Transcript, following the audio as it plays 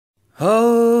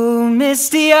Oh,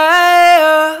 misty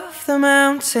eye of the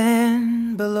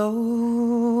mountain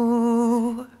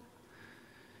below,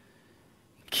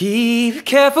 keep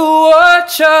careful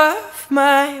watch of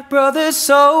my brother's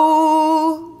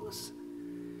souls.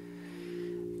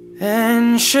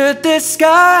 And should the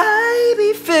sky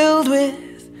be filled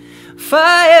with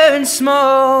fire and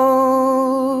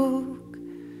smoke,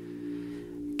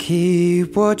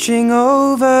 keep watching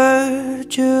over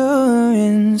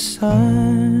during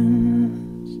suns.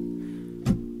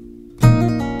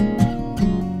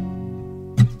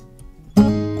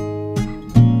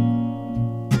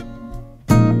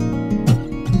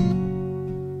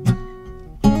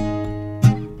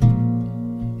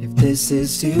 If this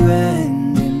is to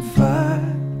end in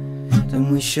fire,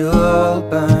 then we shall all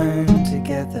burn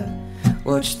together.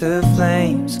 Watch the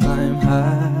flames climb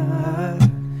high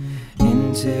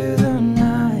into the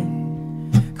night,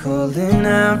 calling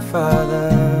out,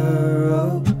 Father,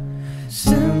 oh,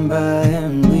 stand by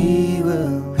and we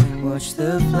will watch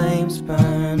the flames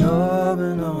burn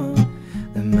over and on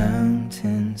the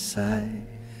mountainside.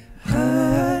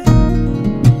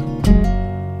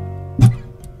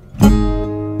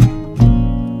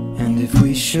 And if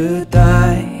we should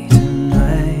die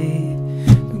tonight,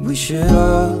 then we should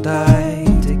all die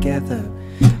together.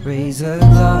 Raise a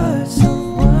glass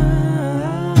of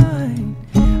wine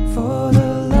for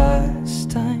the last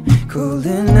time,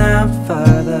 calling out,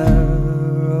 Father,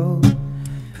 oh,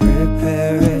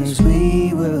 prepare as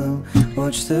we will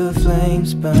watch the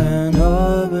flames burn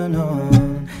over and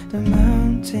on the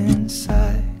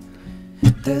mountainside.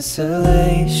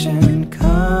 Desolation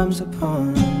comes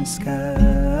upon the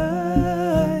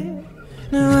sky.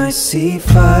 Now I see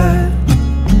fire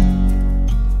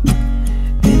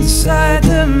inside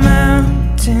the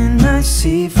mountain. I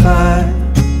see fire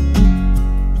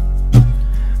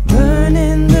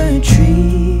burning the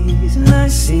trees, and I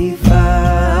see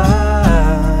fire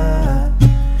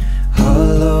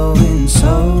hollow in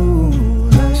soul.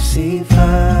 I see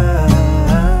fire,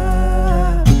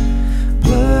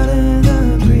 blood in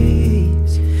the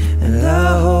breeze, and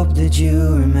I hope that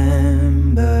you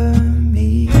remember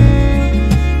me.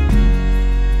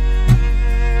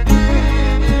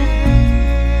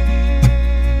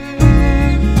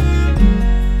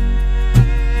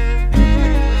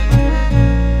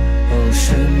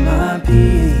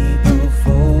 People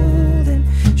fall, then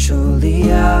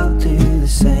surely I'll do the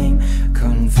same.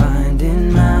 Confined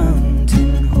in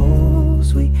mountain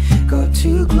holes, we got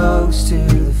too close to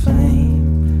the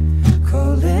flame,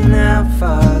 calling out,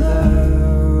 Father,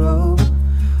 oh,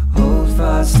 hold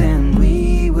fast and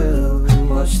we will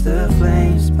watch the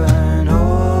flames burn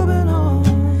over and on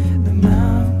the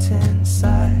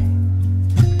mountainside.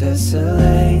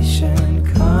 Desolation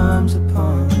comes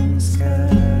upon the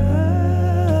sky.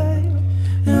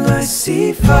 I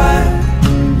see fire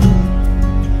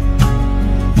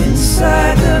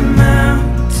inside the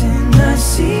mountain. I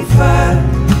see fire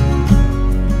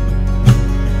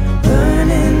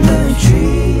burning the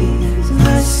trees, and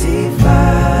I see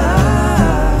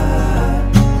fire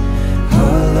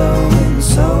hollow in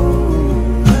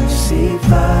soul. I see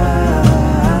fire,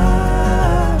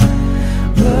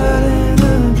 blood in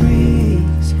the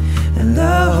breeze, and I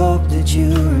hope that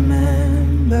you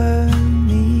remember.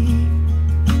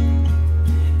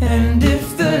 And if